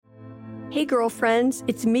Hey girlfriends,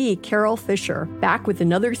 it's me, Carol Fisher, back with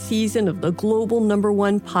another season of the global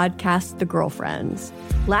 #1 podcast, The Girlfriends.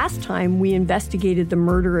 Last time, we investigated the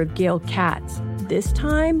murder of Gail Katz. This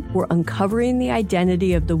time, we're uncovering the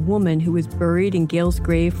identity of the woman who was buried in Gail's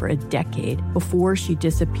grave for a decade before she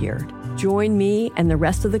disappeared. Join me and the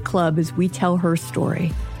rest of the club as we tell her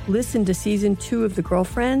story. Listen to Season 2 of The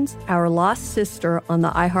Girlfriends, Our Lost Sister on the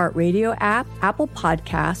iHeartRadio app, Apple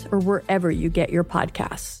Podcasts, or wherever you get your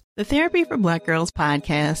podcasts. The Therapy for Black Girls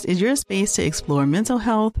podcast is your space to explore mental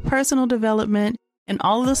health, personal development, and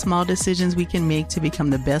all of the small decisions we can make to become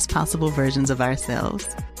the best possible versions of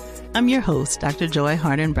ourselves. I'm your host, Dr. Joy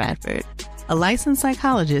Harden Bradford, a licensed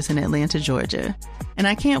psychologist in Atlanta, Georgia, and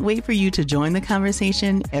I can't wait for you to join the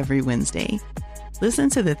conversation every Wednesday. Listen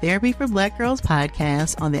to the Therapy for Black Girls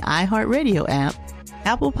podcast on the iHeartRadio app,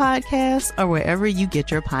 Apple Podcasts, or wherever you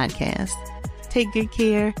get your podcasts. Take good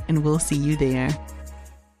care, and we'll see you there.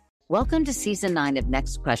 Welcome to Season 9 of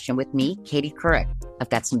Next Question with me, Katie Couric. I've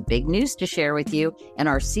got some big news to share with you in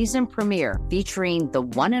our season premiere featuring the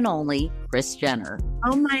one and only Kris Jenner.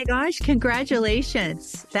 Oh my gosh,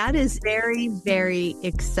 congratulations. That is very, very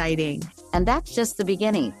exciting. And that's just the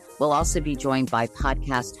beginning. We'll also be joined by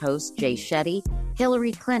podcast host Jay Shetty,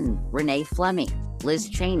 Hillary Clinton, Renee Fleming, Liz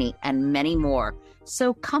Cheney, and many more.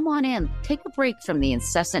 So come on in, take a break from the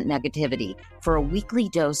incessant negativity for a weekly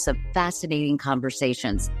dose of fascinating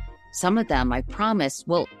conversations. Some of them, I promise,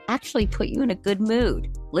 will actually put you in a good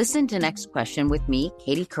mood. Listen to Next Question with me,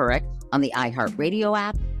 Katie Couric, on the iHeartRadio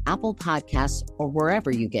app, Apple Podcasts, or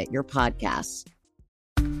wherever you get your podcasts.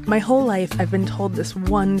 My whole life, I've been told this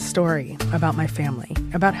one story about my family,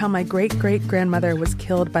 about how my great-great-grandmother was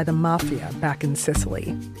killed by the mafia back in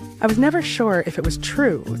Sicily. I was never sure if it was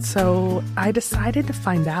true, so I decided to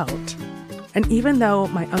find out. And even though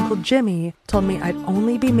my Uncle Jimmy told me I'd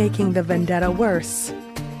only be making the vendetta worse,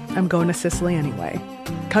 I'm going to Sicily anyway.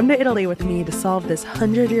 Come to Italy with me to solve this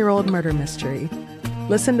 100-year-old murder mystery.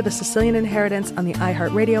 Listen to The Sicilian Inheritance on the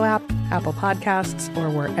iHeartRadio app, Apple Podcasts, or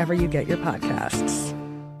wherever you get your podcasts.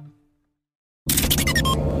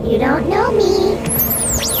 You don't know me.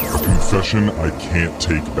 A confession I can't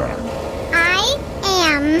take back. I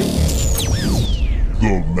am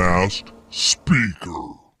The Masked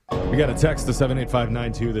Speaker. We got a text to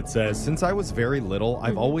 78592 that says, since I was very little,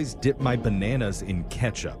 I've always dipped my bananas in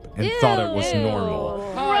ketchup and thought it was normal.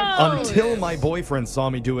 Until my boyfriend saw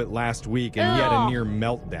me do it last week and he had a near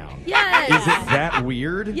meltdown. Yes. Is it that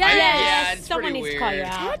weird? Yes. It's Someone pretty needs to call you weird.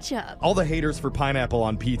 out. Ketchup. All the haters for pineapple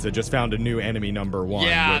on pizza just found a new enemy number one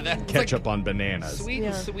Yeah, with that's ketchup like on bananas. Sweet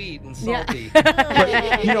and sweet and salty.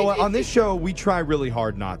 But you know what? On this show, we try really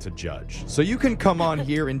hard not to judge. So you can come on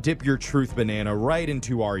here and dip your truth banana right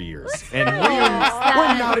into our ears. And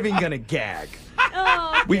we're not even going to gag.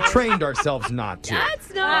 Oh, We trained ourselves not to.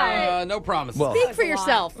 that's not. No promises. Well, Speak for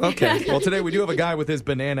yourself. okay. Well, today we do have a guy with his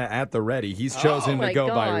banana at the ready. He's chosen to my go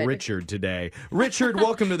by God. Richard today. Richard,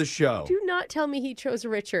 welcome to the show. Do not tell me he chose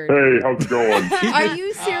Richard. Hey, how's it going? Are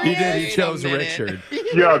you serious? He did. He Wait a chose minute. Richard.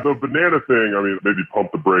 Yeah, the banana thing, I mean, maybe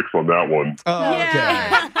pump the brakes on that one. Oh,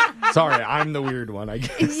 Yeah. okay. Sorry, I'm the weird one, I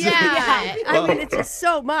guess. Yeah. I mean, it's just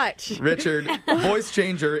so much. Richard, voice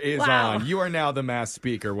changer is Wow. on. You are now the masked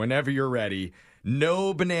speaker. Whenever you're ready,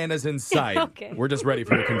 no bananas in sight. Okay. We're just ready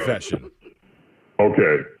for your confession.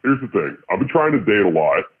 Okay, here's the thing. I've been trying to date a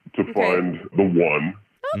lot to find the one.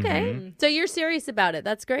 Okay. So you're serious about it.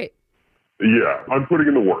 That's great. Yeah, I'm putting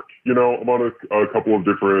in the work. You know, I'm on a couple of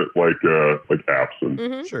different like apps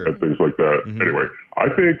and, Sure. and things like that. Anyway, I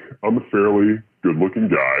think I'm a fairly good-looking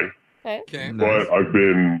guy, Okay. but I've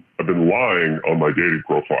been lying on my dating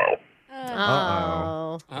profile.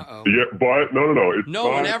 Oh. Uh-oh. Yeah, but no, it's No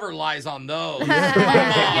not, one ever lies on those. Come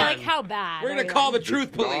Yeah, on. like how bad? We're going to call the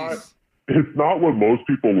truth police. It's not what most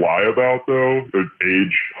people lie about, though. It's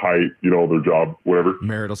age, height, their job, whatever.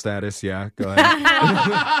 Marital status, yeah. Go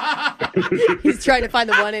ahead. He's trying to find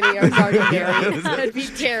the one and he was already married. That'd be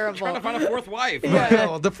terrible. Trying to find a fourth wife.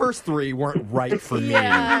 Well, the first three weren't right for me.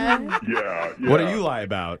 Yeah. Yeah. What do you lie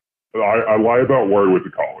about? I lie about where I went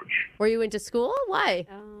to college. Were you into school? Why?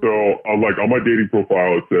 So, on my dating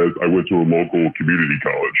profile, it says I went to a local community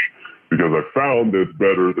college because I found that it's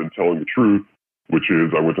better than telling the truth, which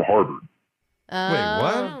is I went to Harvard.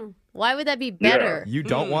 what? Why would that be better? You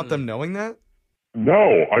don't want them knowing that?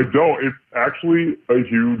 No, I don't. It's actually a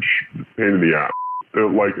huge pain in the ass.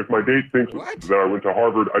 Like, if my date thinks that I went to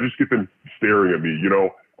Harvard, I just get them staring at me,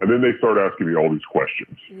 and then they start asking me all these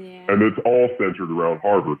questions. Yeah. And it's all centered around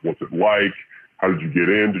Harvard. What's it like? How did you get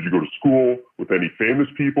in? Did you go to school with any famous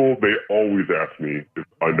people? They always ask me if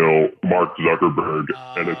I know Mark Zuckerberg,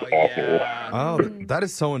 and it's awful. Oh, that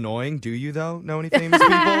is so annoying. Do you, though, know any famous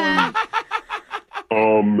people?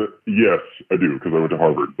 Yes, I do, because I went to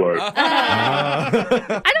Harvard. But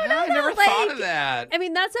I don't know. I never like, thought of that. I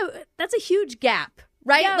mean, that's a huge gap,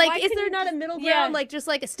 right? Yeah, like, why is couldn't there you not a just- middle yeah. ground, like just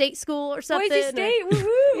like a state school or something? Boise State,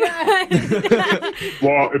 woo-hoo.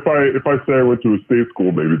 well, if I say I went to a state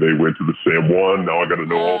school, maybe they went to the same one. Now I got to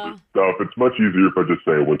know all this stuff. It's much easier if I just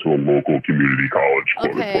say I went to a local community college.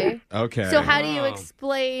 Quote Okay. unquote. Okay. So how do you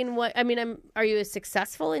explain what? I mean, are you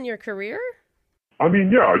successful in your career? I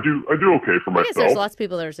mean, yeah, I do okay for I guess there's myself. lots of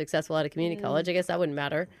people that are successful at a community college. I guess that wouldn't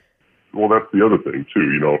matter. Well, that's the other thing too.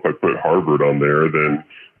 You know, if I put Harvard on there, then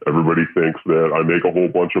everybody thinks that I make a whole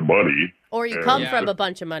bunch of money. Or you and- come from a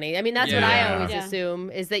bunch of money. I mean, that's what I Yeah. always Yeah. assume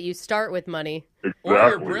is that you start with money. Or you're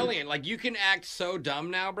Exactly. brilliant. Like, you can act so dumb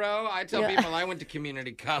now, bro. I tell people I went to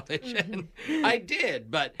community college, and I did,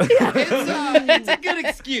 but it's a good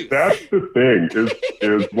excuse. That's the thing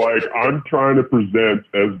is like I'm trying to present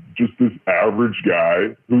as just this average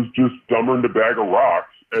guy who's just dumber than a bag of rocks,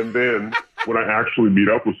 and then when I actually meet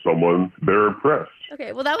up with someone, they're impressed.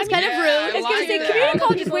 Okay, well, that was kind of yeah, rude. I was going to say, that. community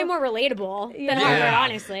college is way more relatable than Yeah. Harvard,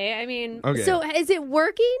 honestly. I mean, Okay. So is it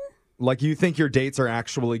working? Like, you think your dates are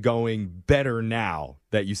actually going better now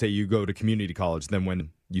that you say you go to community college than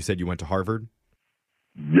when you said you went to Harvard?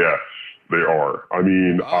 Yes, they are. I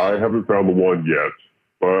mean, I haven't found the one yet,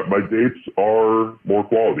 but my dates are more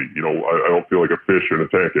quality. You know, I don't feel like a fish in a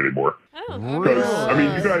tank anymore. Because, I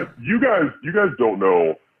mean, you guys don't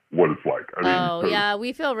know what it's like. I mean, Oh, yeah.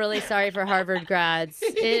 We feel really sorry for Harvard grads.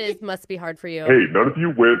 Must be hard for you. Hey, none of you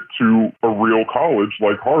went to a real college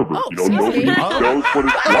like Harvard. Oh, You know, excuse nobody me. knows what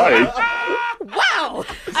it's like. Wow.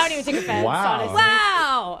 I don't even take offense, Wow. honestly.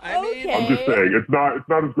 Wow. I mean- Okay. I'm just saying, it's not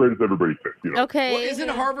as great as everybody thinks. You know. Okay. Well, isn't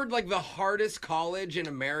Harvard like the hardest college in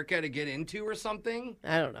America to get into or something?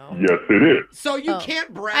 I don't know. Yes, it is. So you Oh. can't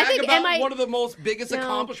I brag think about one of the most biggest No.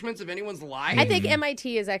 accomplishments of anyone's life? I think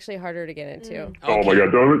MIT is actually harder to get into. Oh my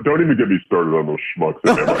God! Don't even get me started on those schmucks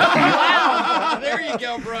at MIT. Wow. There you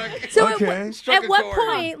go, Brooke. So Okay. Struck at a what chord.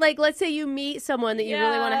 point, like, let's say you meet someone that you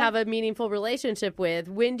really want to Yeah. have a meaningful relationship with,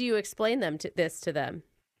 when do you explain this to them?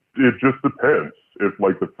 It just depends. If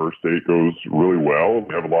like the first date goes really well,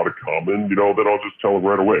 we have a lot of common, you know, then I'll just tell them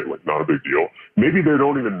right away, like not a big deal. Maybe they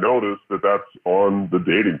don't even notice that that's on the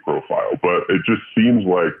dating profile, but it just seems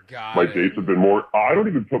like Got my it. dates have been more. I don't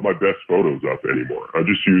even put my best photos up anymore. I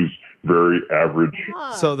just use very average.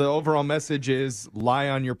 So the overall message is lie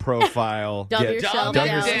on your profile. Dumb yourself dumb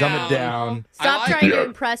down. it down. Stop I like trying to it.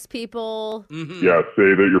 impress people. Mhm. Yeah,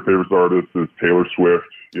 say that your favorite artist is Taylor Swift.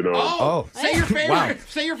 You know. Oh, say your favorite. Wow.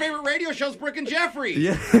 Say your favorite radio show's Brooke and Jeffrey.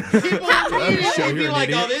 Yeah. People immediately Show would be you're an like,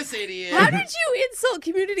 idiot. "Oh, this idiot." How did you insult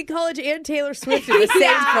community college and Taylor Swift in the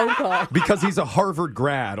same phone call? Because he's a Harvard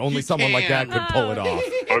grad. Only You someone like that can. could pull it off.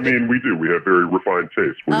 I mean, we do. We have very refined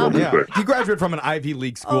taste. What do you want me to Yeah. say? He graduated from an Ivy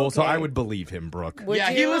League school, so Okay. I would believe him, Brooke. Would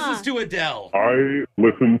Yeah, you? he listens to Adele. I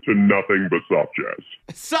listen to nothing but soft jazz.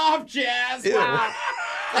 Soft jazz. Wow.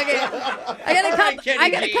 Okay. All right, Kenny I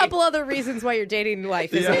got a G. couple other reasons why your dating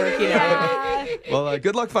life isn't Yeah. working out. Well,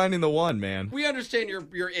 good luck finding the one, man. We understand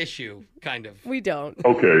your issue, kind of. We don't.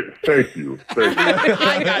 Okay, thank you. Thank you.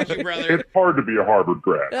 I got you, brother. It's hard to be a Harvard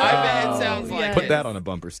grad. I bet it sounds like Put it. that on a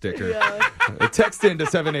bumper sticker. Text in to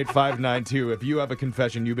 78592 if you have a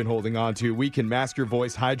confession you've been holding on to. We can mask your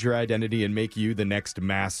voice, hide your identity, and make you the next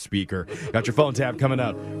mass speaker. Got your phone tab coming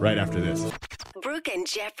up right after this. Brooke and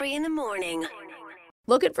Jeffrey in the morning.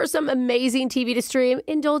 Looking for some amazing TV to stream?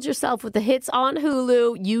 Indulge yourself with the hits on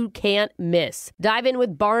Hulu you can't miss. Dive in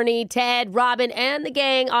with Barney, Ted, Robin, and the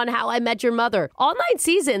gang on How I Met Your Mother. All 9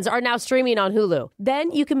 seasons are now streaming on Hulu. Then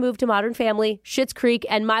you can move to Modern Family, Schitt's Creek,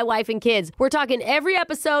 and My Wife and Kids. We're talking every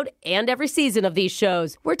episode and every season of these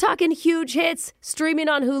shows. We're talking huge hits, streaming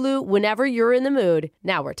on Hulu whenever you're in the mood.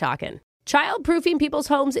 Now we're talking. Child-proofing people's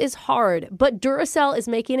homes is hard, but Duracell is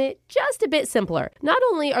making it just a bit simpler. Not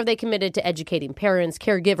only are they committed to educating parents,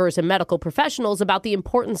 caregivers, and medical professionals about the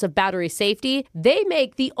importance of battery safety, they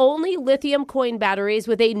make the only lithium coin batteries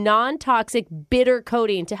with a non-toxic bitter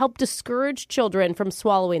coating to help discourage children from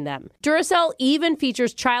swallowing them. Duracell even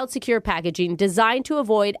features child-secure packaging designed to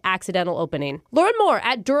avoid accidental opening. Learn more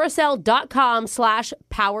at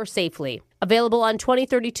Duracell.com/powersafely. Available on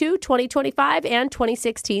 2032, 2025, and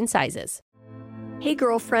 2016 sizes. Hey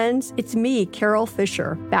girlfriends, it's me, Carol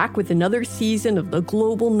Fisher, back with another season of the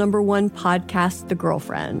global #1 podcast, The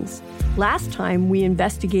Girlfriends. Last time, we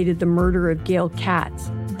investigated the murder of Gail Katz.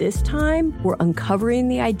 This time, we're uncovering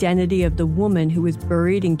the identity of the woman who was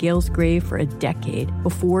buried in Gail's grave for a decade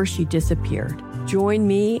before she disappeared. Join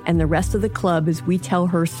me and the rest of the club as we tell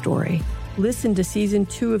her story. Listen to season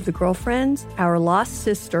 2 of The Girlfriends, Our Lost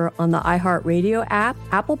Sister on the iHeartRadio app,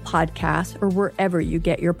 Apple Podcasts, or wherever you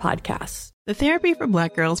get your podcasts. The Therapy for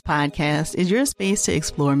Black Girls podcast is your space to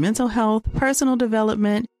explore mental health, personal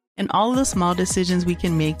development, and all of the small decisions we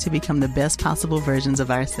can make to become the best possible versions of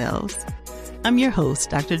ourselves. I'm your host,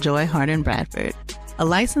 Dr. Joy Harden Bradford, a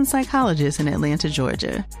licensed psychologist in Atlanta,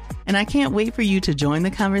 Georgia, and I can't wait for you to join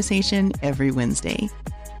the conversation every Wednesday.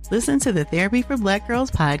 Listen to the Therapy for Black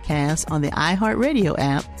Girls podcast on the iHeartRadio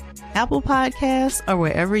app, Apple Podcasts, or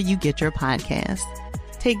wherever you get your podcasts.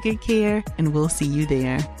 Take good care, and we'll see you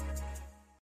there.